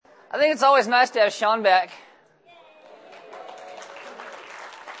I think it's always nice to have Sean back.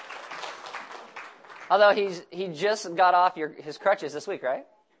 Although he just got off his crutches this week, right?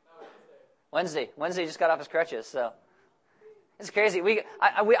 Wednesday he just got off his crutches, so it's crazy.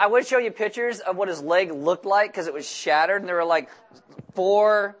 I would show you pictures of what his leg looked like because it was shattered, and there were like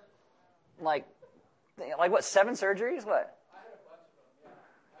 4, like what, 7 surgeries? What?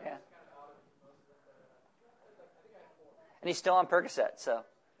 Yeah. And he's still on Percocet, so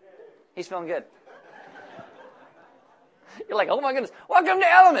he's feeling good. You're like, oh my goodness, welcome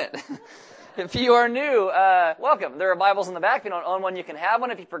to Element. If you are new, welcome. There are Bibles in the back. If you don't own one, you can have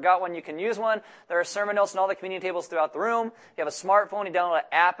one. If you forgot one, you can use one. There are sermon notes and all the communion tables throughout the room. If you have a smartphone, you download an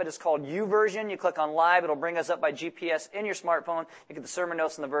app. It is called YouVersion. You click on Live. It'll bring us up by GPS in your smartphone. You get the sermon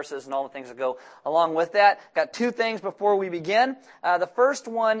notes and the verses and all the things that go along with that. Got 2 things before we begin. The first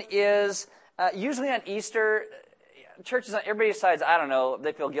one is usually on Easter, churches, everybody decides, I don't know,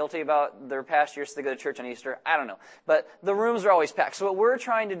 they feel guilty about their past years, so they go to church on Easter. I don't know. But the rooms are always packed. So what we're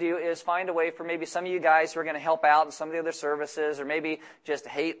trying to do is find a way for maybe some of you guys who are going to help out in some of the other services, or maybe just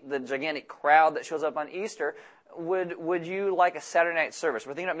hate the gigantic crowd that shows up on Easter. Would you like a Saturday night service?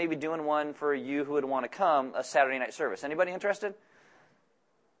 We're thinking about maybe doing one for you who would want to come, a Saturday night service. Anybody interested?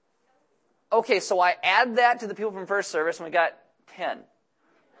 Okay, so I add that to the people from first service, and we got 10.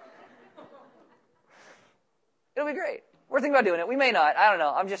 It'll be great. We're thinking about doing it. We may not. I don't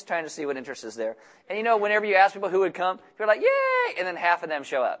know. I'm just trying to see what interest is there. And whenever you ask people who would come, you're like, yay! And then half of them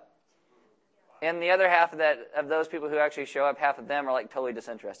show up. And the other half of those people who actually show up, half of them are like totally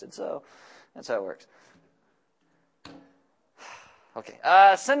disinterested. So that's how it works. Okay.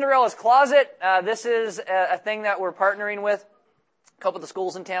 Cinderella's Closet. This is a thing that we're partnering with a couple of the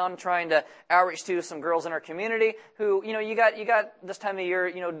schools in town, trying to outreach to some girls in our community who, you got this time of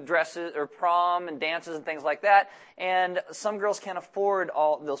year, dresses or prom and dances and things like that. And some girls can't afford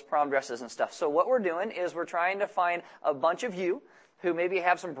all those prom dresses and stuff. So what we're doing is we're trying to find a bunch of you who maybe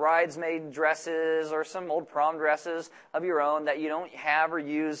have some bridesmaid dresses or some old prom dresses of your own that you don't have or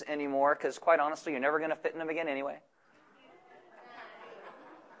use anymore, because quite honestly, you're never going to fit in them again anyway.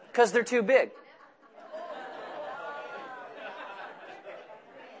 Because they're too big.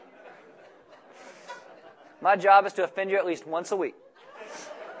 My job is to offend you at least once a week.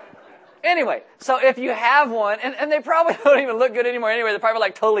 Anyway, so if you have one, and they probably don't even look good anymore anyway, they're probably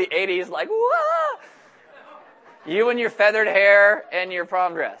like totally 80s, like, whoa! You and your feathered hair and your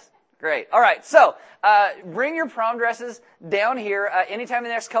prom dress. Great. All right, so bring your prom dresses down here anytime in the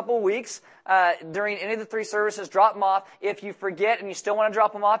next couple of weeks during any of the 3 services. Drop them off. If you forget and you still want to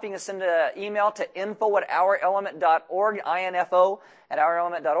drop them off, you can send an email to info@ourelement.org,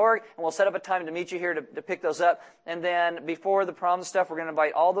 info@ourelement.org, and we'll set up a time to meet you here to pick those up. And then before the prom stuff, we're going to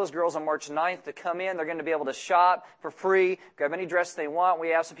invite all those girls on March 9th to come in. They're going to be able to shop for free, grab any dress they want. We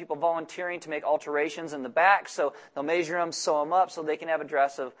have some people volunteering to make alterations in the back, so they'll measure them, sew them up, so they can have a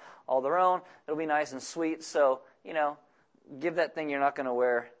dress of all their own. It'll be nice and sweet. So, give that thing you're not going to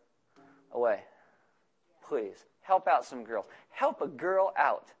wear away. Please, help out some girls. Help a girl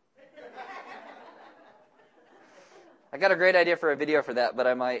out. I got a great idea for a video for that, but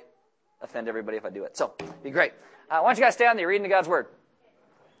I might offend everybody if I do it. So, be great. Why don't you guys stand there reading God's Word?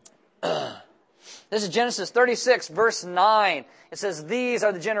 This is Genesis 36, verse 9. It says, "These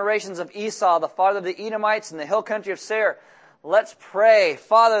are the generations of Esau, the father of the Edomites, in the hill country of Seir." Let's pray.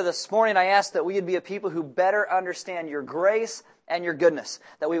 Father, this morning I ask that we would be a people who better understand your grace and your goodness,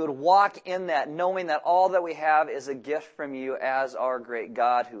 that we would walk in that, knowing that all that we have is a gift from you as our great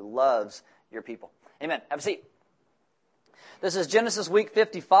God who loves your people. Amen. Have a seat. This is Genesis week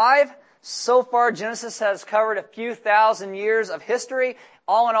 55. So far, Genesis has covered a few thousand years of history.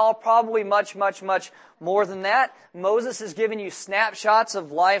 All in all, probably much, much, much more than that. Moses is giving you snapshots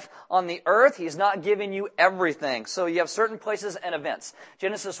of life on the earth. He's not giving you everything. So you have certain places and events.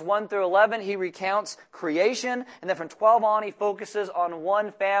 Genesis 1 through 11, he recounts creation. And then from 12 on, he focuses on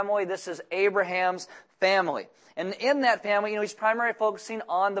one family. This is Abraham's family. And in that family, he's primarily focusing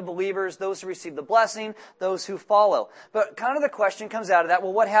on the believers, those who receive the blessing, those who follow. But kind of the question comes out of that,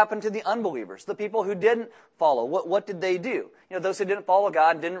 well, what happened to the unbelievers, the people who didn't follow? What did they do? Those who didn't follow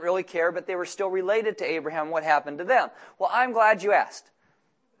God didn't really care, but they were still related to Abraham. What happened to them? Well, I'm glad you asked.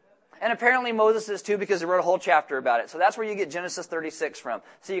 And apparently Moses is too, because he wrote a whole chapter about it. So that's where you get Genesis 36 from.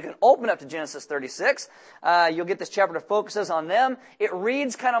 So you can open up to Genesis 36. You'll get this chapter that focuses on them. It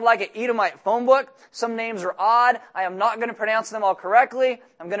reads kind of like an Edomite phone book. Some names are odd. I am not going to pronounce them all correctly.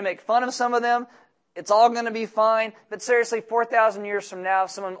 I'm going to make fun of some of them. It's all going to be fine. But seriously, 4,000 years from now,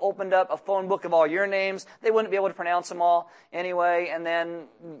 if someone opened up a phone book of all your names, they wouldn't be able to pronounce them all anyway. And then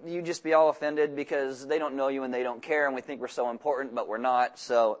you'd just be all offended because they don't know you and they don't care. And we think we're so important, but we're not.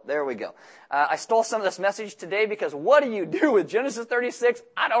 So there we go. I stole some of this message today because what do you do with Genesis 36?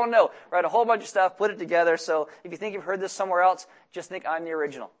 I don't know. Write a whole bunch of stuff, put it together. So if you think you've heard this somewhere else, just think I'm the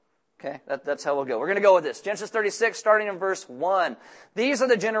original. Okay, that's how we'll go. We're going to go with this. Genesis 36, starting in verse 1. These are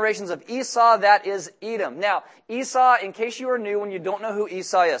the generations of Esau, that is Edom. Now, Esau, in case you are new, when you don't know who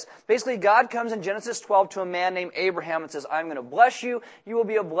Esau is, basically God comes in Genesis 12 to a man named Abraham and says, I'm going to bless you. You will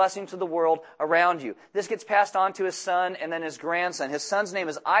be a blessing to the world around you. This gets passed on to his son and then his grandson. His son's name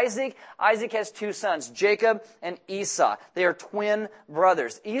is Isaac. Isaac has two sons, Jacob and Esau. They are twin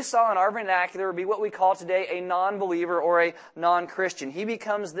brothers. Esau, in our vernacular, would be what we call today a non-believer or a non-Christian. He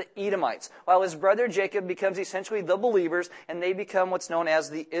becomes the Edomites, while his brother Jacob becomes essentially the believers, and they become what's known as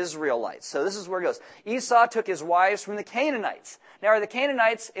the Israelites. So this is where it goes. Esau took his wives from the Canaanites. Now, are the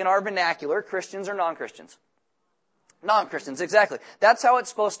Canaanites, in our vernacular, Christians or non-Christians? Non-Christians, exactly. That's how it's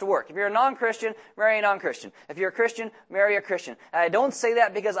supposed to work. If you're a non-Christian, marry a non-Christian. If you're a Christian, marry a Christian. And I don't say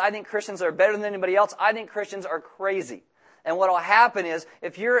that because I think Christians are better than anybody else. I think Christians are crazy. And what will happen is,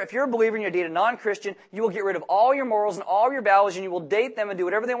 if you're a believer and you date a non-Christian, you will get rid of all your morals and all your values, and you will date them and do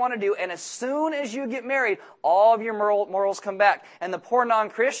whatever they want to do. And as soon as you get married, all of your morals come back. And the poor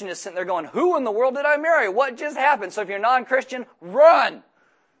non-Christian is sitting there going, who in the world did I marry? What just happened? So if you're non-Christian, run!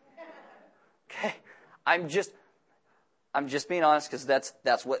 Okay, I'm just being honest because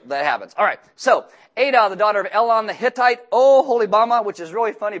that's what that happens. All right. So Adah, the daughter of Elon the Hittite, Oholibamah, which is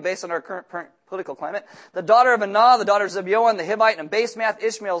really funny based on our current political climate. The daughter of Anah, the daughter of Zebioah the Hivite, and Basemath,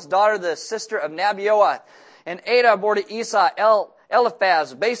 Ishmael's daughter, the sister of Nabioth. And Adah bore to Esau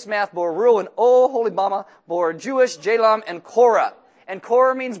Eliphaz, Basemath bore Reuel, and Oholibamah bore Jewish, Jalam, and Korah. And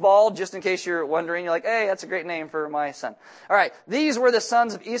Korah means bald, just in case you're wondering. You're like, hey, that's a great name for my son. All right, these were the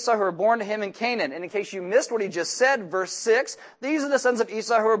sons of Esau who were born to him in Canaan. And in case you missed what he just said, verse 6, these are the sons of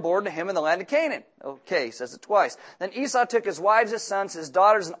Esau who were born to him in the land of Canaan. Okay, he says it twice. Then Esau took his wives, his sons, his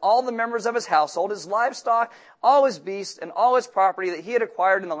daughters, and all the members of his household, his livestock, all his beasts, and all his property that he had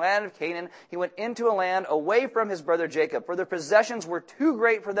acquired in the land of Canaan. He went into a land away from his brother Jacob, for their possessions were too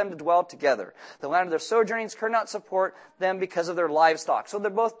great for them to dwell together. The land of their sojournings could not support them because of their livestock. So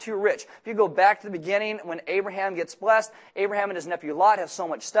they're both too rich. If you go back to the beginning, when Abraham gets blessed, Abraham and his nephew Lot have so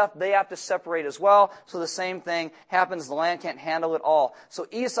much stuff, they have to separate as well. So the same thing happens. The land can't handle it all. So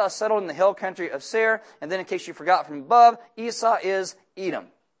Esau settled in the hill country of Seir, and then in case you forgot from above, Esau is Edom.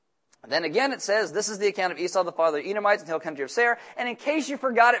 And then again it says, this is the account of Esau, the father of the Edomites, in the hill country of Seir. And in case you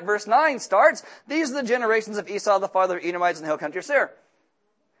forgot it, verse 9 starts, these are the generations of Esau, the father of Edomites, in the hill country of Seir.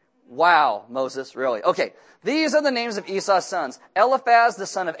 Wow, Moses, really? Okay, these are the names of Esau's sons. Eliphaz, the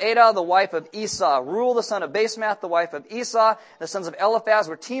son of Adah, the wife of Esau. Reuel, the son of Basemath, the wife of Esau. The sons of Eliphaz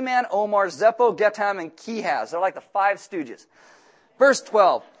were Teman, Omar, Zepho, Getham, and Kehaz. They're like the five stooges. Verse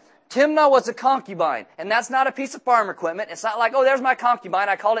 12. Timnah was a concubine, and that's not a piece of farm equipment. It's not like, oh, there's my concubine,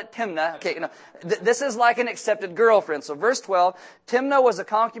 I called it Timnah. Okay, this is like an accepted girlfriend. So verse 12, Timnah was a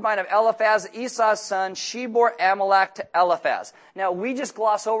concubine of Eliphaz, Esau's son. She bore Amalek to Eliphaz. Now, we just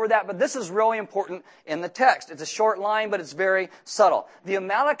gloss over that, but this is really important in the text. It's a short line, but it's very subtle. The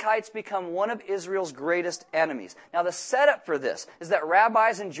Amalekites become one of Israel's greatest enemies. Now, the setup for this is that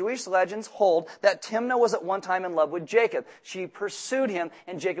rabbis and Jewish legends hold that Timnah was at one time in love with Jacob. She pursued him,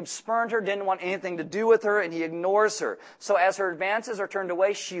 and Jacob spurned her, didn't want anything to do with her, and he ignores her. So as her advances are turned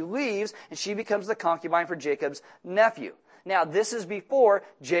away, she leaves, and she becomes the concubine for Jacob's nephew. Now, this is before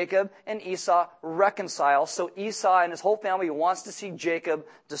Jacob and Esau reconcile, so Esau and his whole family wants to see Jacob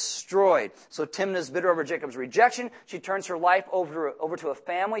destroyed. So Timnah is bitter over Jacob's rejection. She turns her life over to a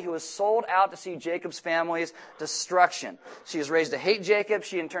family who is sold out to see Jacob's family's destruction. She is raised to hate Jacob.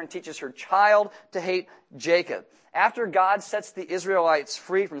 She in turn teaches her child to hate Jacob. After God sets the Israelites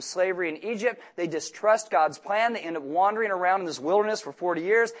free from slavery in Egypt, they distrust God's plan. They end up wandering around in this wilderness for 40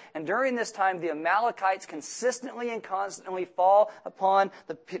 years. And during this time, the Amalekites consistently and constantly fall upon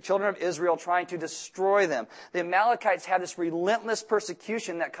the children of Israel, trying to destroy them. The Amalekites have this relentless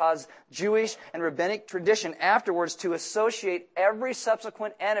persecution that caused Jewish and rabbinic tradition afterwards to associate every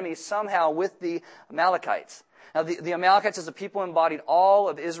subsequent enemy somehow with the Amalekites. Now, the Amalekites as a people embodied all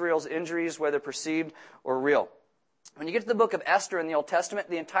of Israel's injuries, whether perceived or real. When you get to the book of Esther in the Old Testament,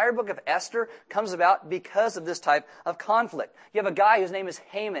 the entire book of Esther comes about because of this type of conflict. You have a guy whose name is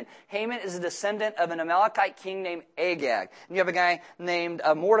Haman. Haman is a descendant of an Amalekite king named Agag. And you have a guy named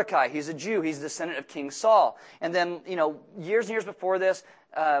Mordecai. He's a Jew. He's a descendant of King Saul. And then, years and years before this,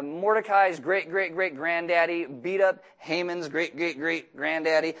 Mordecai's great-great-great-granddaddy beat up Haman's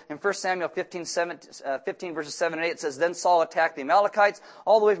great-great-great-granddaddy. In 1 Samuel 15 verses 7 and 8, it says, Then Saul attacked the Amalekites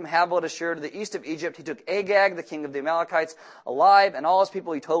all the way from Havilah to Shur to the east of Egypt. He took Agag, the king of the Amalekites, alive, and all his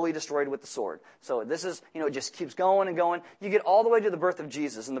people he totally destroyed with the sword. So this is, it just keeps going and going. You get all the way to the birth of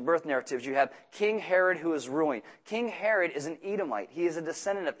Jesus. In the birth narratives, you have King Herod who is ruling. King Herod is an Edomite. He is a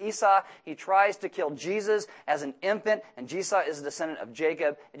descendant of Esau. He tries to kill Jesus as an infant, and Esau is a descendant of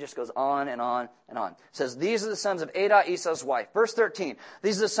Jacob. It just goes on and on and on. It says, these are the sons of Adah, Esau's wife. Verse 13,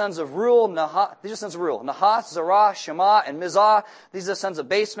 these are the sons of Reuel, Nahath, Zerah, Shema, and Mizah. These are the sons of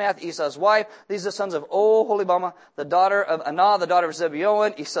Basemath, Esau's wife. These are the sons of Oholibamah, the daughter of Anah, the daughter of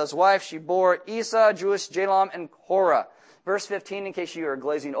Zebulun, Esau's wife. She bore Esau, Jewish, Jalam, and Korah. Verse 15, in case you are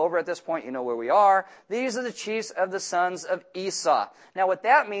glazing over at this point, you know where we are. These are the chiefs of the sons of Esau. Now what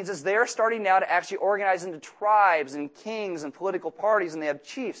that means is they're starting now to actually organize into tribes and kings and political parties, and they have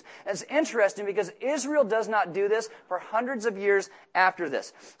chiefs. And it's interesting because Israel does not do this for hundreds of years after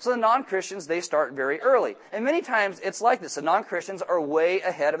this. So the non-Christians, they start very early. And many times it's like this. The non-Christians are way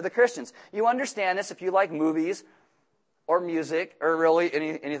ahead of the Christians. You understand this if you like movies or music, or really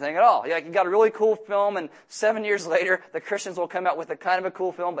anything at all. You got a really cool film, and 7 years later, the Christians will come out with a kind of a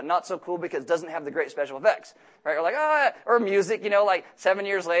cool film, but not so cool because it doesn't have the great special effects. Right? Or or music, like 7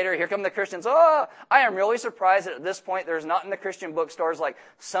 years later, here come the Christians. I am really surprised that at this point, there's not in the Christian bookstores like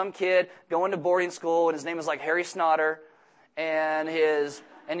some kid going to boarding school, and his name is like Harry Snotter, and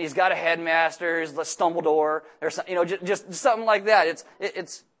he's got a headmaster, he's the Stumbledore, or just something like that.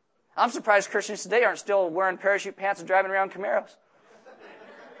 I'm surprised Christians today aren't still wearing parachute pants and driving around Camaros.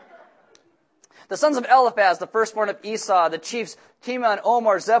 The sons of Eliphaz, the firstborn of Esau, the chiefs Teman,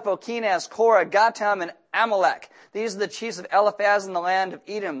 Omar, Zepho, Kenaz, Korah, Gatam, and Amalek. These are the chiefs of Eliphaz in the land of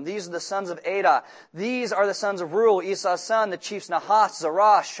Edom. These are the sons of Adah. These are the sons of Reuel, Esau's son, the chiefs Nahath,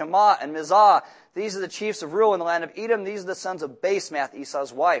 Zerah, Shema, and Mizah. These are the chiefs of Reuel in the land of Edom. These are the sons of Basemath,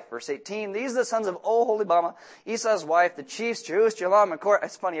 Esau's wife. Verse 18, these are the sons of Oholibamah, Esau's wife, the chiefs Jerush, Jalam, and Korah.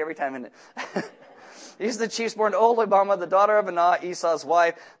 It's funny every time, isn't it? These are the chiefs born to Oholibamah, the daughter of Anah, Esau's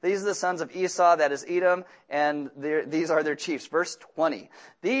wife. These are the sons of Esau, that is Edom, and these are their chiefs. Verse 20,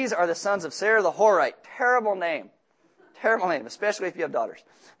 these are the sons of Sarah the Horite. Terrible name, especially if you have daughters.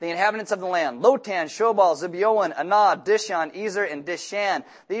 The inhabitants of the land, Lotan, Shobal, Zebulun, Anah, Dishon, Ezer, and Dishan.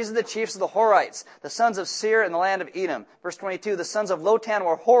 These are the chiefs of the Horites, the sons of Seir in the land of Edom. Verse 22, the sons of Lotan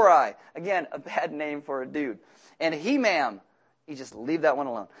were Horai. Again, a bad name for a dude. And Hemam. You just leave that one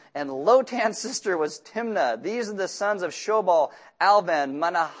alone. And Lotan's sister was Timnah. These are the sons of Shobal, Alvan,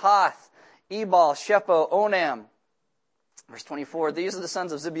 Manahath, Ebal, Shepho, Onam. Verse 24, these are the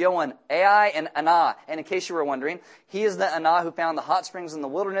sons of Zebulun, Ai, and Anah. And in case you were wondering, he is the Anah who found the hot springs in the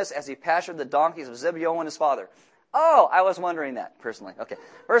wilderness as he pastured the donkeys of Zebulun his father. Oh, I was wondering that, personally. Okay.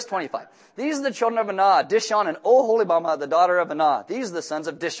 Verse 25. These are the children of Anah, Dishon, and Oholibamah, the daughter of Anah. These are the sons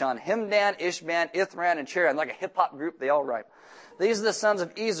of Dishon, Himdan, Ishban, Ithran, and Cheran. Like a hip-hop group, they all rhyme. These are the sons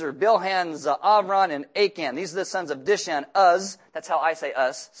of Ezer, Bilhan, Avron, and Achan. These are the sons of Dishan, Uz. That's how I say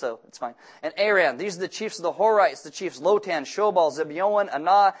us, so it's fine. And Aram. These are the chiefs of the Horites, the chiefs Lotan, Shobal, Zebulun,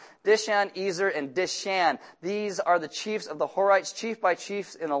 Anah, Dishan, Ezer, and Dishan. These are the chiefs of the Horites, chief by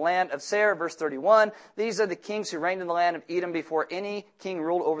chiefs in the land of Seir. Verse 31. These are the kings who reigned in the land of Edom before any king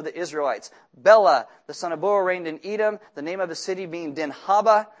ruled over the Israelites. Bela, the son of Boa, reigned in Edom, the name of the city being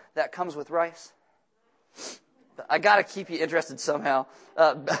Dinhaba. That comes with rice. I got to keep you interested somehow.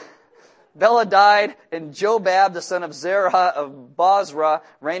 Bela died, and Jobab, the son of Zerah of Bozrah,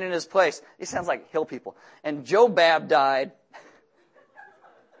 reigned in his place. He sounds like hill people. And Jobab died,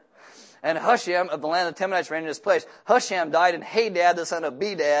 and Husham of the land of the Temanites reigned in his place. Husham died, and Hadad, the son of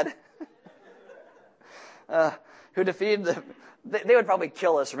Bedad, who defeated the... They would probably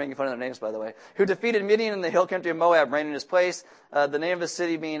kill us for making fun of their names, by the way. Who defeated Midian in the hill country of Moab, reigned in his place, the name of his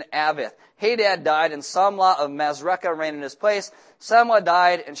city being Avith. Hadad died, and Samlah of Masrekah reigned in his place. Samlah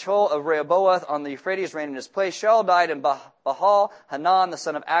died, and Shaul of Rehoboth on the Euphrates reigned in his place. Shaul died, and Bahal Hanan, the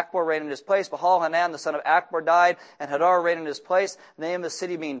son of Akbor, reigned in his place. Bahal Hanan, the son of Akbor, died, and Hadar reigned in his place. The name of the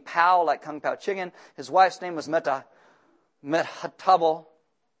city being Pau, like Kung Pao chicken. His wife's name was Methatabel.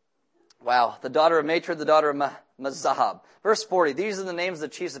 Wow. The daughter of Matred, the daughter of Mazahab. Verse 40. These are the names of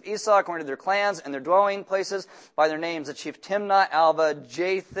the chiefs of Esau according to their clans and their dwelling places by their names. The chief Timnah, Alva,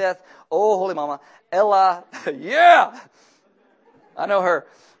 Japheth, Oholibamah, Elah. Yeah! I know her.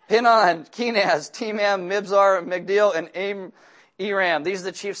 Pinon, Kenaz, Timam, Mibzar, Migdil, and Eram. These are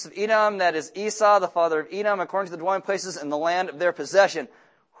the chiefs of Edom. That is Esau, the father of Edom, according to the dwelling places in the land of their possession.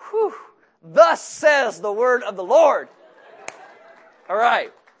 Whew. Thus says the word of the Lord. All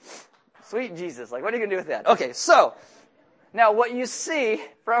right. Sweet Jesus. Like, what are you going to do with that? Okay, so, Now, what you see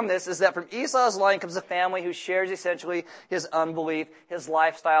from this is that from Esau's line comes a family who shares essentially his unbelief, his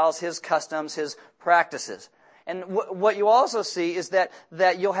lifestyles, his customs, his practices. And what you also see is that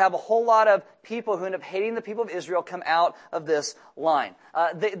you'll have a whole lot of people who end up hating the people of Israel come out of this line.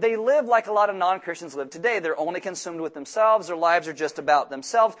 They live like a lot of non-Christians live today. They're only consumed with themselves. Their lives are just about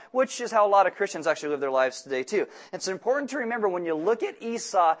themselves, which is how a lot of Christians actually live their lives today too. It's important to remember when you look at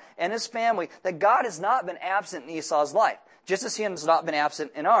Esau and his family that God has not been absent in Esau's life, just as he has not been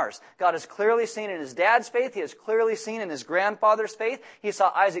absent in ours. God has clearly seen in his dad's faith. He has clearly seen in his grandfather's faith. He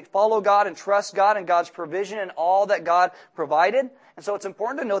saw Isaac follow God and trust God and God's provision and all that God provided. And so it's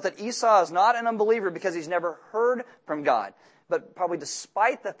important to note that Esau is not an unbeliever because he's never heard from God, but probably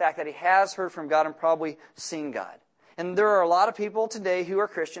despite the fact that he has heard from God and probably seen God. And there are a lot of people today who are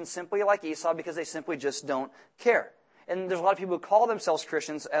Christians simply like Esau because they simply just don't care. And there's a lot of people who call themselves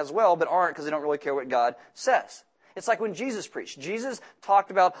Christians as well, but aren't because they don't really care what God says. It's like when Jesus preached. Jesus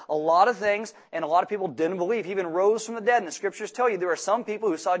talked about a lot of things, and a lot of people didn't believe. He even rose from the dead, and the Scriptures tell you there are some people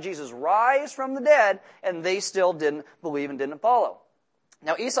who saw Jesus rise from the dead, and they still didn't believe and didn't follow.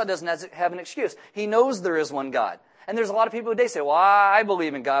 Now, Esau doesn't have an excuse. He knows there is one God. And there's a lot of people who today say, well, I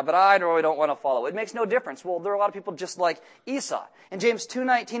believe in God, but I really don't want to follow. It makes no difference. Well, there are a lot of people just like Esau. In James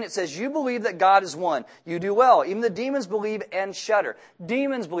 2:19, it says, you believe that God is one. You do well. Even the demons believe and shudder.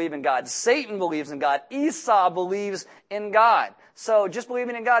 Demons believe in God. Satan believes in God. Esau believes in God. So just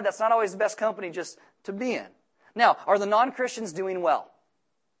believing in God, that's not always the best company just to be in. Now, are the non-Christians doing well?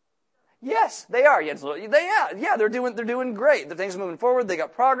 Yes, they are. Yeah, they're doing great. The things are moving forward. They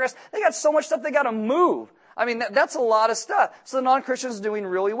got progress. They got so much stuff they got to move. I mean, that's a lot of stuff. So the non-Christians are doing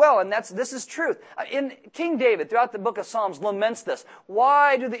really well, and this is truth. In King David, throughout the book of Psalms, laments this.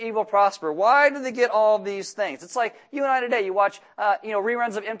 Why do the evil prosper? Why do they get all these things? It's like you and I today. You watch,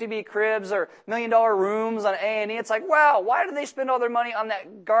 reruns of MTV Cribs or $1 Million Rooms on A&E. It's like, wow, why do they spend all their money on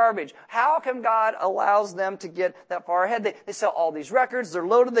that garbage? How come God allows them to get that far ahead? They sell all these records. They're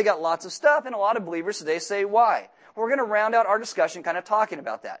loaded. They got lots of stuff, and a lot of believers today say, why? We're going to round out our discussion kind of talking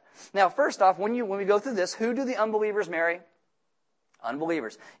about that. Now, first off, when we go through this, who do the unbelievers marry?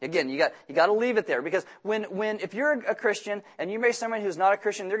 Unbelievers. Again, you got to leave it there because if you're a Christian and you marry someone who's not a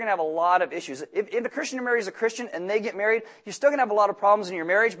Christian, they're going to have a lot of issues. If a Christian marries a Christian and they get married, you're still going to have a lot of problems in your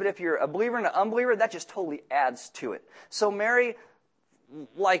marriage, but if you're a believer and an unbeliever, that just totally adds to it. So marry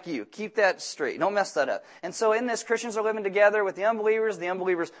like you. Keep that straight. Don't mess that up. And so in this, Christians are living together with the unbelievers. The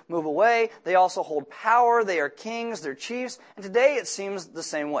unbelievers move away. They also hold power. They are kings. They're chiefs. And today it seems the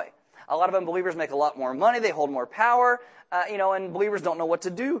same way. A lot of unbelievers make a lot more money. They hold more power. And believers don't know what to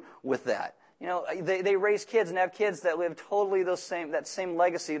do with that. They raise kids and have kids that live totally that same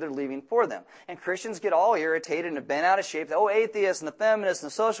legacy they're leaving for them. And Christians get all irritated and bent out of shape. Atheists and the feminists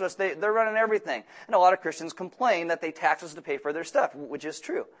and the socialists, they're running everything. And a lot of Christians complain that they tax us to pay for their stuff, which is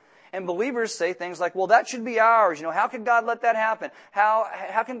true. And believers say things like, well, that should be ours. How could God let that happen?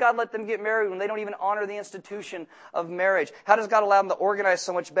 How can God let them get married when they don't even honor the institution of marriage? How does God allow them to organize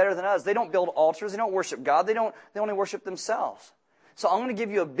so much better than us? They don't build altars. They don't worship God. They only worship themselves. So I'm going to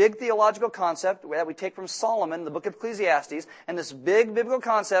give you a big theological concept that we take from Solomon, the book of Ecclesiastes, and this big biblical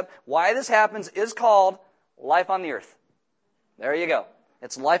concept, why this happens, is called life on the earth. There you go.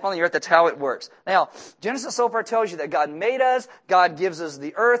 It's life on the earth. That's how it works. Now, Genesis so far tells you that God made us, God gives us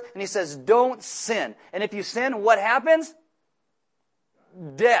the earth, and He says, don't sin. And if you sin, what happens?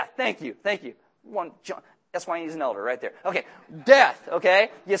 Death. Thank you. That's why he's an elder right there. Okay, death,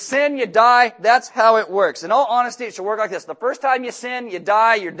 okay? You sin, you die, that's how it works. In all honesty, it should work like this. The first time you sin, you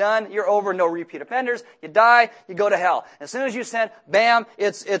die, you're done, you're over, no repeat offenders. You die, you go to hell. As soon as you sin, bam,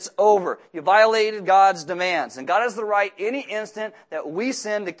 it's over. You violated God's demands. And God has the right any instant that we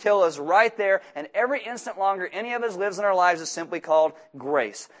sin to kill us right there, and every instant longer any of us lives in our lives is simply called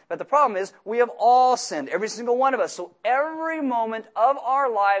grace. But the problem is, we have all sinned, every single one of us. So every moment of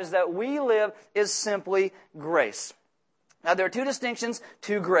our lives that we live is simply grace. Now, there are two distinctions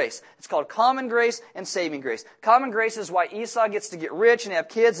to grace. It's called common grace and saving grace. Common grace is why Esau gets to get rich and have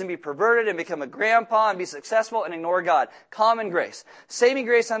kids and be perverted and become a grandpa and be successful and ignore God. Common grace. Saving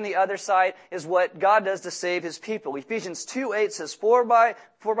grace, on the other side, is what God does to save His people. Ephesians 2:8 says, For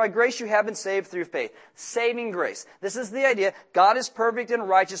by grace you have been saved through faith. Saving grace. This is the idea. God is perfect and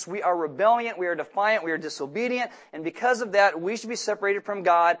righteous. We are rebellious. We are defiant. We are disobedient. And because of that, we should be separated from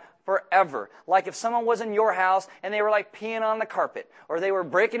God forever. Like if someone was in your house and they were like peeing on the carpet or they were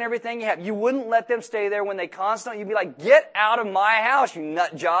breaking everything you have, you wouldn't let them stay there when they constantly, you'd be like, get out of my house, you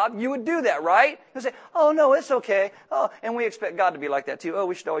nut job. You would do that, right? You'd say, oh no, it's okay. Oh, and we expect God to be like that too. Oh,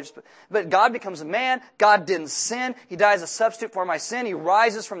 we should always, but God becomes a man. God didn't sin. He dies a substitute for my sin. He rises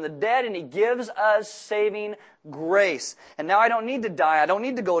rises from the dead, and He gives us saving grace. And now I don't need to die. I don't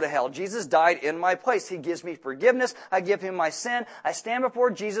need to go to hell. Jesus died in my place. He gives me forgiveness. I give Him my sin. I stand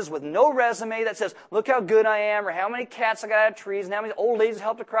before Jesus with no resume that says, look how good I am, or how many cats I got out of trees, and how many old ladies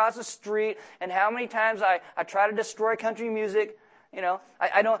helped across the street, and how many times I try to destroy country music.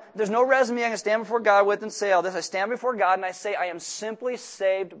 I don't, there's no resume I can stand before God with and say all this. I stand before God and I say, I am simply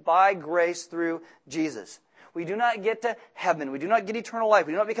saved by grace through Jesus. We do not get to heaven. We do not get eternal life.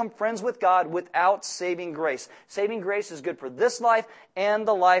 We do not become friends with God without saving grace. Saving grace is good for this life and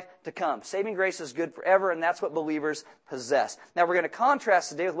the life to come. Saving grace is good forever, and that's what believers possess. Now we're going to contrast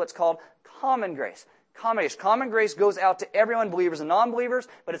today with what's called common grace. Common grace goes out to everyone, believers and non-believers,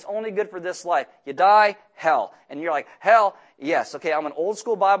 but it's only good for this life. You die, hell. And you're like, hell? Yes. Okay, I'm an old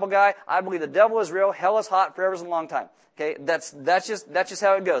school Bible guy. I believe the devil is real. Hell is hot. Forever is a long time. Okay, that's just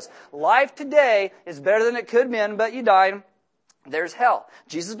how it goes. Life today is better than it could have been, but you died. There's hell.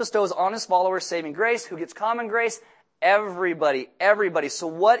 Jesus bestows on His followers saving grace. Who gets common grace? Everybody. So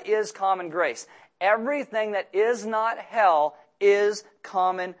what is common grace? Everything that is not hell is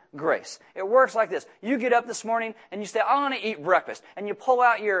common grace. It works like this. You get up this morning and you say, I want to eat breakfast. And you pull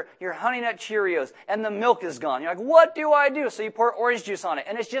out your Honey Nut Cheerios and the milk is gone. You're like, what do I do? So you pour orange juice on it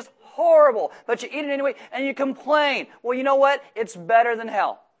and it's just horrible. But you eat it anyway and you complain. Well, you know what? It's better than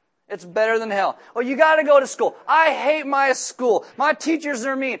hell. It's better than hell. Well, you got to go to school. I hate my school. My teachers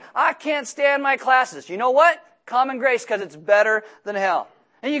are mean. I can't stand my classes. You know what? Common grace, because it's better than hell.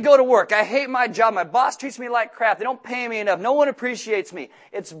 And you go to work. I hate my job. My boss treats me like crap. They don't pay me enough. No one appreciates me.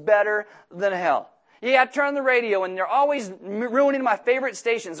 It's better than hell. Yeah, I turn on the radio and they're always ruining my favorite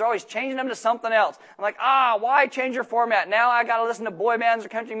stations. They're always changing them to something else. I'm like, why change your format? Now I got to listen to boy bands or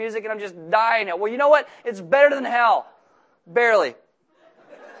country music and I'm just dying. Well, you know what? It's better than hell. Barely.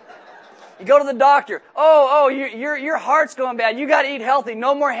 You go to the doctor. Your heart's going bad. You got to eat healthy.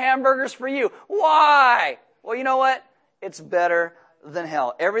 No more hamburgers for you. Why? Well, you know what? It's better than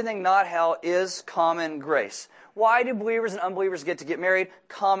hell. Everything not hell is common grace. Why do believers and unbelievers get married?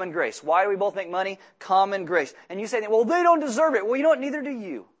 Common grace. Why do we both make money? Common grace. And you say, well, they don't deserve it. Well, you know what? Neither do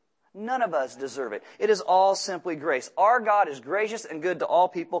you. None of us deserve it. It is all simply grace. Our God is gracious and good to all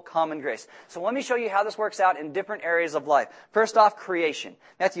people, common grace. So let me show you how this works out in different areas of life. First off, creation.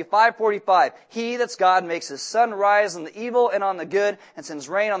 Matthew 5:45. He, that's God, makes His sun rise on the evil and on the good and sends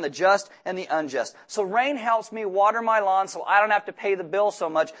rain on the just and the unjust. So rain helps me water my lawn so I don't have to pay the bill so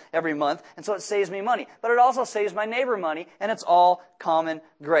much every month, and so it saves me money. But it also saves my neighbor money, and it's all common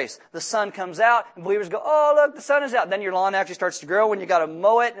grace. The sun comes out, and believers go, oh, look, the sun is out. Then your lawn actually starts to grow when you got to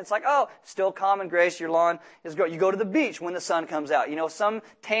mow it, and it's like, still common grace. Your lawn is growing. You go to the beach when the sun comes out. Some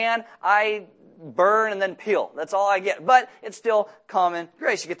tan, I burn and then peel. That's all I get. But it's still common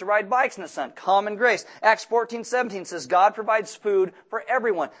grace. You get to ride bikes in the sun. Common grace. Acts 14:17 says God provides food for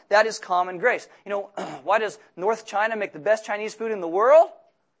everyone. That is common grace. Why does North China make the best Chinese food in the world?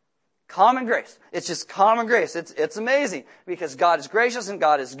 Common grace. It's just common grace. It's amazing because God is gracious and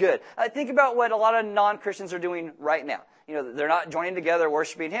God is good. Think about what a lot of non-Christians are doing right now. They're not joining together,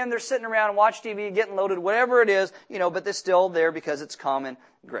 worshiping Him. They're sitting around and watch TV, getting loaded, whatever it is, but they're still there because it's common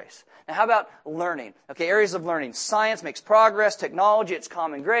grace. Now, how about learning? Okay, areas of learning. Science makes progress. Technology, it's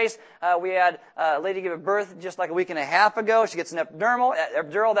common grace. We had a lady give birth just like a week and a half ago. She gets an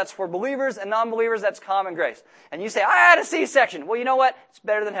epidural. That's for believers, and non-believers, that's common grace. And you say, I had a C-section. Well, you know what? It's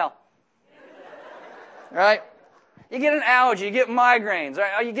better than hell. Right? You get an allergy, you get migraines,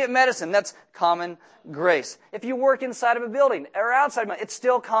 right? You get medicine. That's common grace. If you work inside of a building or outside, it's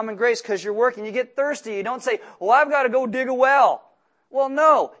still common grace because you're working. You get thirsty. You don't say, well, I've got to go dig a well. Well,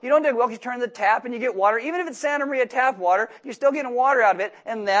 no. You don't dig a well. You turn the tap and you get water. Even if it's Santa Maria tap water, you're still getting water out of it,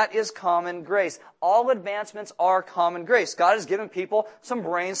 and that is common grace. All advancements are common grace. God has given people some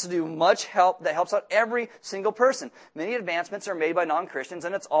brains to do much help that helps out every single person. Many advancements are made by non-Christians,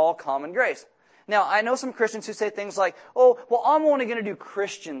 and it's all common grace. Now, I know some Christians who say things like, I'm only going to do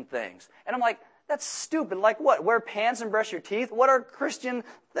Christian things. And I'm like, that's stupid. Like what? Wear pants and brush your teeth? What are Christian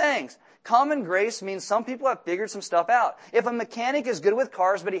things? Common grace means some people have figured some stuff out. If a mechanic is good with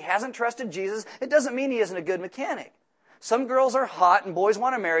cars, but he hasn't trusted Jesus, it doesn't mean he isn't a good mechanic. Some girls are hot and boys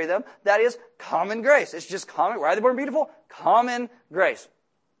want to marry them. That is common grace. It's just common. Why are they born beautiful? Common grace.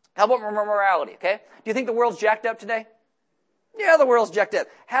 How about morality, okay? Do you think the world's jacked up today? Yeah, the world's jacked up.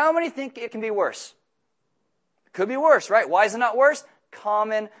 How many think it can be worse? It could be worse, right? Why is it not worse?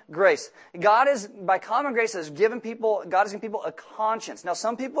 Common grace. By common grace, God has given people a conscience. Now,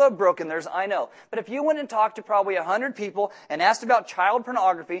 some people have broken theirs, I know. But if you went and talked to probably 100 people and asked about child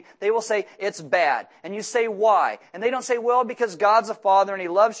pornography, they will say, it's bad. And you say, why? And they don't say, well, because God's a father and He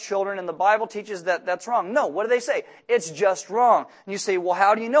loves children and the Bible teaches that that's wrong. No, what do they say? It's just wrong. And you say, well,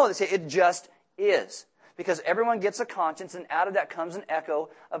 how do you know? They say, it just is. Because everyone gets a conscience, and out of that comes an echo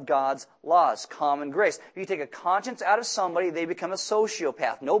of God's laws, common grace. If you take a conscience out of somebody, they become a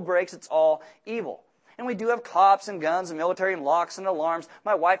sociopath. No breaks, it's all evil. And we do have cops and guns and military and locks and alarms.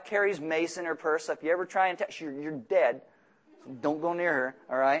 My wife carries mace in her purse, so if you ever try and touch her, you're dead. So don't go near her,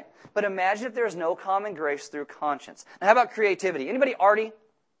 all right? But imagine if there's no common grace through conscience. Now, how about creativity? Anybody arty?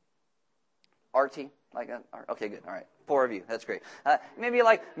 Arty? Okay, good, all right. 4 of you. That's great. Maybe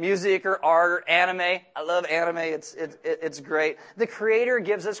like music or art or anime. I love anime. It's great. The Creator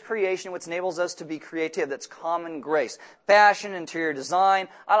gives us creation, which enables us to be creative. That's common grace. Fashion, interior design.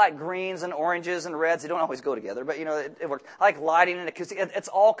 I like greens and oranges and reds. They don't always go together, but it works. I like lighting and acoustic. It's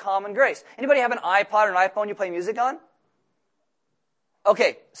all common grace. Anybody have an iPod or an iPhone you play music on?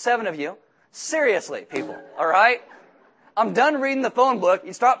 Okay, 7 of you. Seriously, people. All right? I'm done reading the phone book.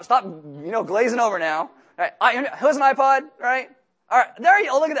 You stop glazing over now. All right. Who's an iPod? Right? All right. There you.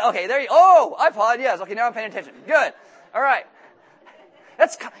 Oh, look at that. Okay. There you. Oh, iPod. Yes. Okay. Now I'm paying attention. Good. All right.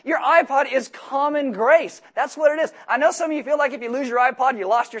 Your iPod is common grace. That's what it is. I know some of you feel like if you lose your iPod, you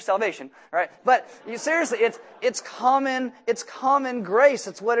lost your salvation. Right? But seriously, it's common grace.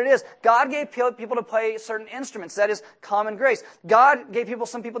 That's what it is. God gave people to play certain instruments. That is common grace. God gave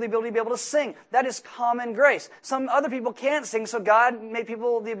some people the ability to be able to sing. That is common grace. Some other people can't sing, so God made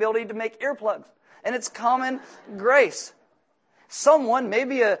people the ability to make earplugs. And it's common grace. Someone,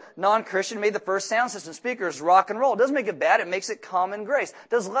 maybe a non-Christian, made the first sound system speakers rock and roll. It doesn't make it bad. It makes it common grace.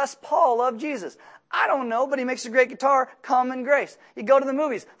 Does Les Paul love Jesus? I don't know, but he makes a great guitar. Common grace. You go to the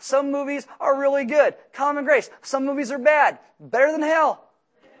movies. Some movies are really good. Common grace. Some movies are bad. Better than hell.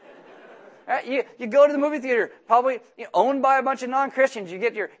 Right? You go to the movie theater, probably owned by a bunch of non-Christians. You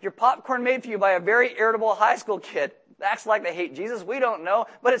get your popcorn made for you by a very irritable high school kid. Acts like they hate Jesus. We don't know,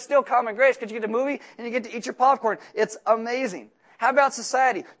 but it's still common grace because you get to movie and you get to eat your popcorn. It's amazing. How about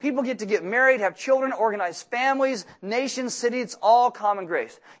society? People get to get married, have children, organize families, nations, cities. It's all common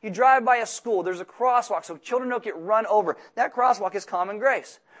grace. You drive by a school. There's a crosswalk so children don't get run over. That crosswalk is common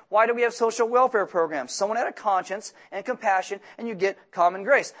grace. Why do we have social welfare programs? Someone had a conscience and compassion, and you get common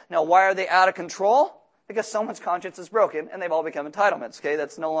grace. Now, why are they out of control? Because someone's conscience is broken and they've all become entitlements. Okay,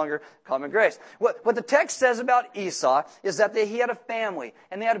 that's no longer common grace. What the text says about Esau is that he had a family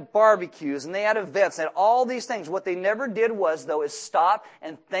and they had barbecues and they had events. They had all these things. What they never did is stop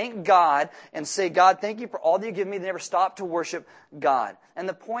and thank God and say, God, thank you for all that you give me. They never stopped to worship God. And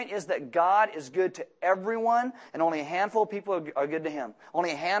the point is that God is good to everyone and only a handful of people are good to Him.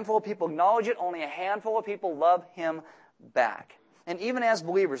 Only a handful of people acknowledge it. Only a handful of people love Him back. And even as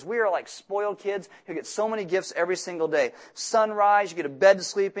believers, we are like spoiled kids who get so many gifts every single day. Sunrise, you get a bed to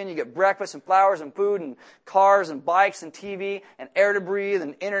sleep in, you get breakfast and flowers and food and cars and bikes and TV and air to breathe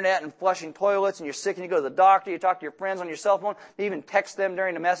and internet and flushing toilets, and you're sick and you go to the doctor, you talk to your friends on your cell phone, you even text them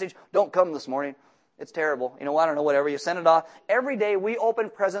during the message, don't come this morning. It's terrible. I don't know, whatever. You send it off. Every day we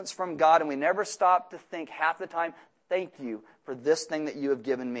open presents from God and we never stop to think half the time, thank you for this thing that you have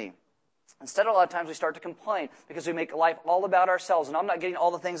given me. Instead, a lot of times we start to complain because we make life all about ourselves and I'm not getting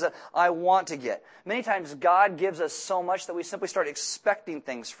all the things that I want to get. Many times God gives us so much that we simply start expecting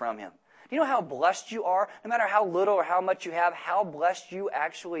things from Him. Do you know how blessed you are? No matter how little or how much you have, how blessed you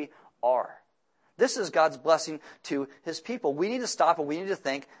actually are. This is God's blessing to His people. We need to stop and we need to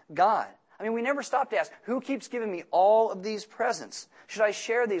thank God. We never stop to ask, who keeps giving me all of these presents? Should I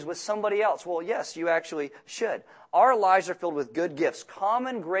share these with somebody else? Well, yes, you actually should. Our lives are filled with good gifts.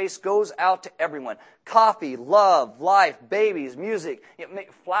 Common grace goes out to everyone. Coffee, love, life, babies, music,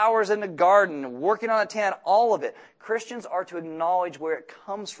 flowers in the garden, working on a tan, all of it. Christians are to acknowledge where it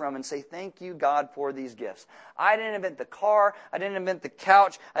comes from and say, thank you, God, for these gifts. I didn't invent the car. I didn't invent the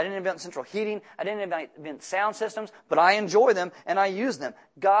couch. I didn't invent central heating. I didn't invent sound systems, but I enjoy them and I use them.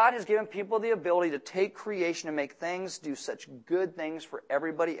 God has given people the ability to take creation and make things do such good things for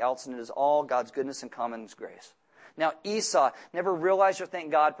everybody else, and it is all God's goodness and common grace. Now, Esau never realized or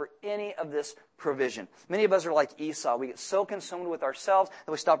thanked God for any of this provision. Many of us are like Esau. We get so consumed with ourselves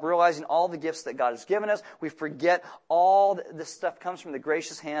that we stop realizing all the gifts that God has given us. We forget all this stuff comes from the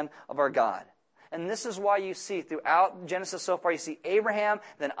gracious hand of our God. And this is why you see throughout Genesis so far, you see Abraham,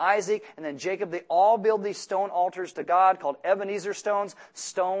 then Isaac, and then Jacob. They all build these stone altars to God called Ebenezer stones,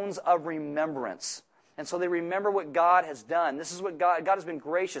 stones of remembrance. And so they remember what God has done. This is what God has been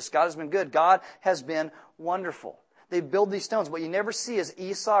gracious. God has been good. God has been wonderful. they build these stones. What you never see is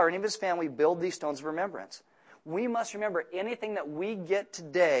Esau or any of his family build these stones of remembrance. We must remember anything that we get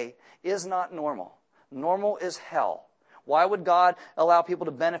today is not normal. Normal is hell. Why would God allow people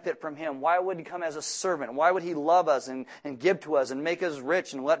to benefit from Him? Why would He come as a servant? Why would He love us and give to us and make us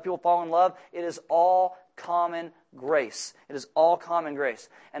rich and let people fall in love? It is all common grace. It is all common grace.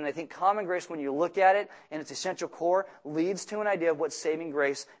 And I think common grace, when you look at it in its essential core, leads to an idea of what saving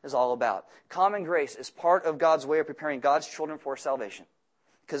grace is all about. Common grace is part of God's way of preparing God's children for salvation.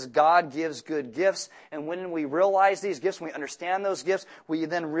 Because God gives good gifts, and when we realize these gifts, when we understand those gifts, we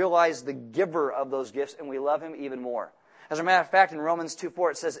then realize the giver of those gifts, and we love Him even more. As a matter of fact, in Romans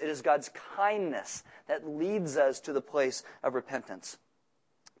 2:4, it says it is God's kindness that leads us to the place of repentance.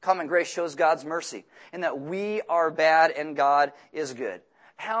 Common grace shows God's mercy in that we are bad and God is good.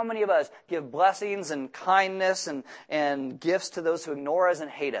 How many of us give blessings and kindness and gifts to those who ignore us and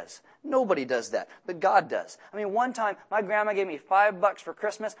hate us? Nobody does that, but God does. I mean, one time, my grandma gave me $5 for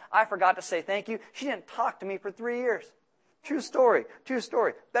Christmas. I forgot to say thank you. She didn't talk to me for 3 years. True story.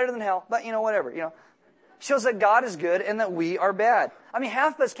 Better than hell, but whatever. Shows that God is good and that we are bad. I mean,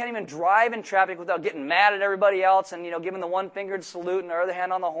 half of us can't even drive in traffic without getting mad at everybody else and, giving the one-fingered salute and our other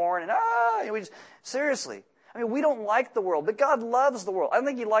hand on the horn and, seriously. I mean, we don't like the world, but God loves the world. I don't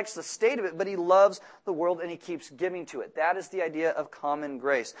think He likes the state of it, but He loves the world and He keeps giving to it. That is the idea of common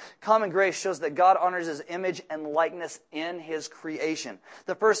grace. Common grace shows that God honors His image and likeness in His creation.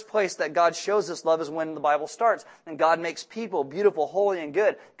 The first place that God shows this love is when the Bible starts, and God makes people beautiful, holy, and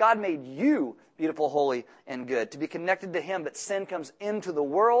good. God made you beautiful, holy, and good, to be connected to Him, but sin comes into the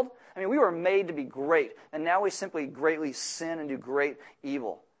world. I mean, we were made to be great, and now we simply greatly sin and do great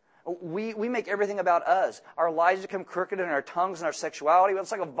evil. We make everything about us. Our lives become crooked in our tongues and our sexuality.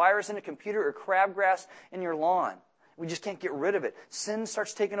 It's like a virus in a computer or crabgrass in your lawn. We just can't get rid of it. Sin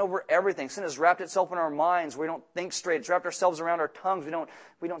starts taking over everything. Sin has wrapped itself in our minds. We don't think straight. It's wrapped ourselves around our tongues.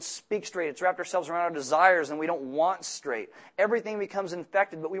 We don't speak straight. It's wrapped ourselves around our desires, and we don't want straight. Everything becomes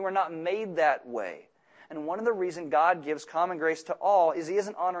infected, but we were not made that way. And one of the reasons God gives common grace to all is He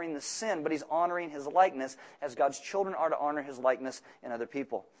isn't honoring the sin, but He's honoring His likeness, as God's children are to honor His likeness in other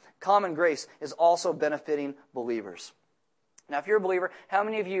people. Common grace is also benefiting believers. Now, if you're a believer, how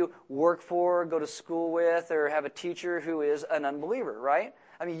many of you work for, go to school with, or have a teacher who is an unbeliever, right?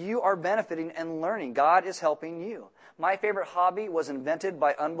 I mean, you are benefiting and learning. God is helping you. My favorite hobby was invented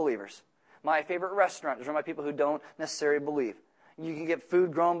by unbelievers. My favorite restaurant is run by people who don't necessarily believe. You can get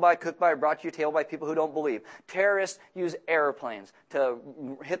food cooked by, brought to your table by people who don't believe. Terrorists use airplanes to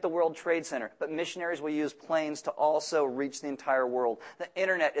hit the World Trade Center, but missionaries will use planes to also reach the entire world. The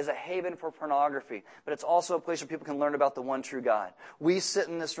internet is a haven for pornography, but it's also a place where people can learn about the one true God. We sit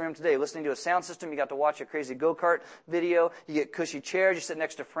in this room today listening to a sound system. You got to watch a crazy go-kart video. You get cushy chairs. You sit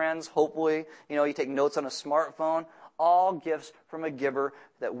next to friends, hopefully. You take notes on a smartphone. All gifts from a giver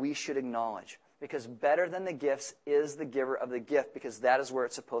that we should acknowledge. Because better than the gifts is the giver of the gift, because that is where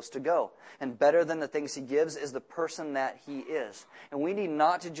it's supposed to go. And better than the things He gives is the person that He is. And we need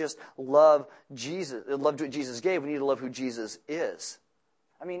not to just love what Jesus gave. We need to love who Jesus is.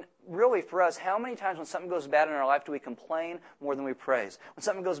 I mean, really, for us, how many times when something goes bad in our life do we complain more than we praise? When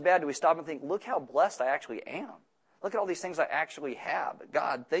something goes bad, do we stop and think, look how blessed I actually am. Look at all these things I actually have.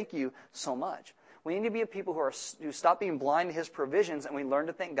 God, thank you so much. We need to be a people who stop being blind to His provisions, and we learn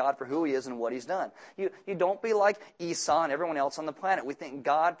to thank God for who He is and what He's done. You don't be like Esau and everyone else on the planet. We thank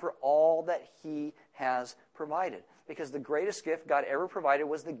God for all that He has provided. Because the greatest gift God ever provided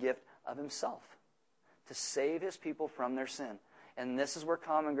was the gift of Himself, to save His people from their sin. And this is where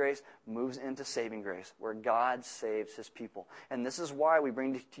common grace moves into saving grace, where God saves His people. And this is why we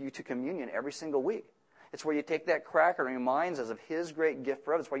bring you to communion every single week. It's where you take that cracker and reminds us of His great gift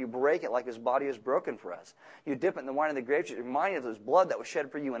for us. It's why you break it like His body is broken for us. You dip it in the wine of the grape juice, reminding us of His blood that was shed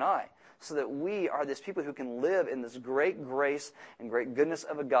for you and I, so that we are this people who can live in this great grace and great goodness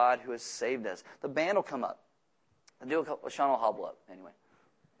of a God who has saved us. The band will come up. Sean will hobble up. Anyway,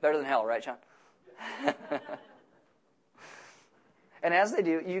 better than hell, right, Sean? And as they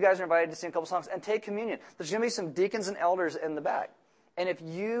do, you guys are invited to sing a couple songs and take communion. There's going to be some deacons and elders in the back. And if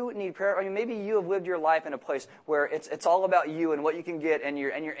you need prayer, I mean, maybe you have lived your life in a place where it's all about you and what you can get, and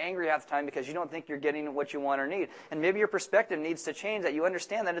you're angry half the time because you don't think you're getting what you want or need. And maybe your perspective needs to change, that you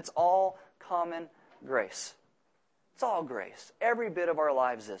understand that it's all common grace. It's all grace. Every bit of our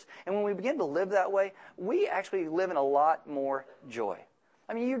lives is. And when we begin to live that way, we actually live in a lot more joy.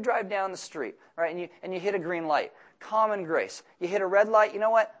 I mean, you drive down the street, right, and you hit a green light. Common grace. You hit a red light, you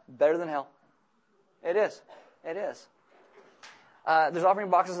know what? Better than hell. It is. It is. There's offering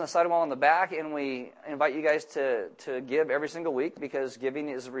boxes on the side wall in the back, and we invite you guys to give every single week, because giving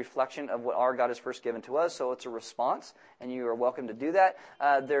is a reflection of what our God has first given to us, so it's a response, and you are welcome to do that.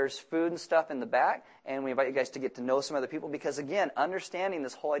 There's food and stuff in the back, and we invite you guys to get to know some other people, because, again, understanding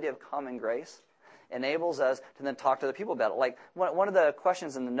this whole idea of common grace enables us to then talk to other people about it. Like, one of the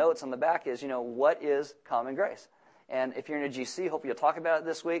questions in the notes on the back is, what is common grace? And if you're in a GC, hopefully you'll talk about it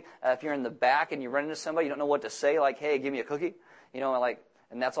this week. If you're in the back and you run into somebody, you don't know what to say, like, hey, give me a cookie.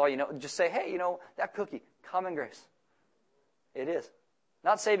 And that's all you know. Just say, hey, that cookie, common grace. It is.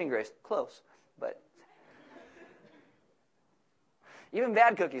 Not saving grace. Close. But even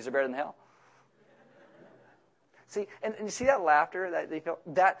bad cookies are better than hell. See, and you see that laughter that they feel?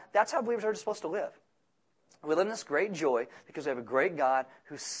 That's how believers are supposed to live. We live in this great joy because we have a great God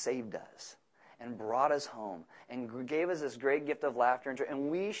who saved us and brought us home and gave us this great gift of laughter and joy.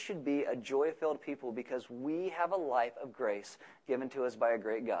 And we should be a joy-filled people because we have a life of grace given to us by a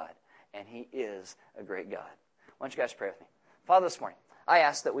great God. And He is a great God. Why don't you guys pray with me? Father, this morning, I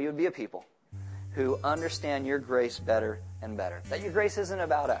ask that we would be a people who understand your grace better and better. That your grace isn't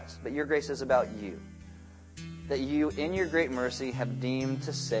about us, but your grace is about you. That you, in your great mercy, have deemed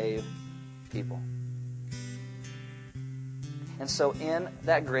to save people. And so in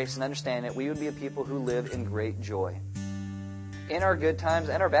that grace and understanding it, we would be a people who live in great joy. In our good times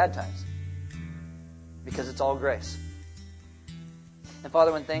and our bad times. Because it's all grace. And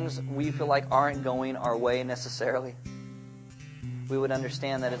Father, when things we feel like aren't going our way necessarily, we would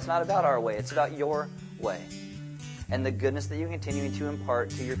understand that it's not about our way, it's about your way. And the goodness that you're continuing to impart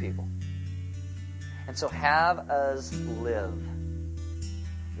to your people. And so have us live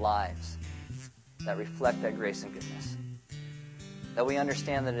lives that reflect that grace and goodness. That we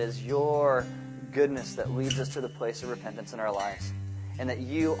understand that it is your goodness that leads us to the place of repentance in our lives. And that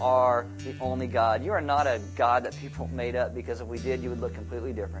you are the only God. You are not a God that people made up, because if we did, you would look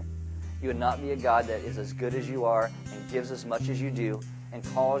completely different. You would not be a God that is as good as you are and gives as much as you do and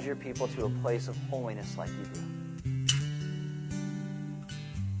calls your people to a place of holiness like you do.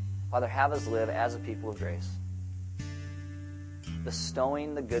 Father, have us live as a people of grace,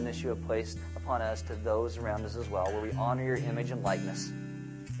 bestowing the goodness you have placed upon us to those around us as well, where we honor your image and likeness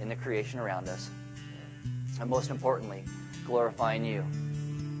in the creation around us. And most importantly, glorifying you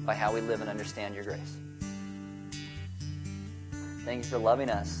by how we live and understand your grace. Thank you for loving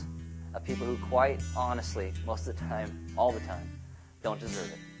us, a people who quite honestly, most of the time, all the time, don't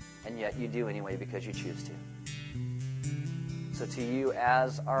deserve it. And yet you do anyway because you choose to. So to you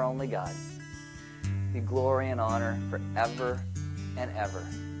as our only God, be glory and honor forever and ever.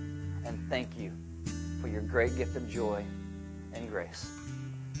 And thank you for your great gift of joy and grace.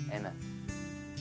 Amen.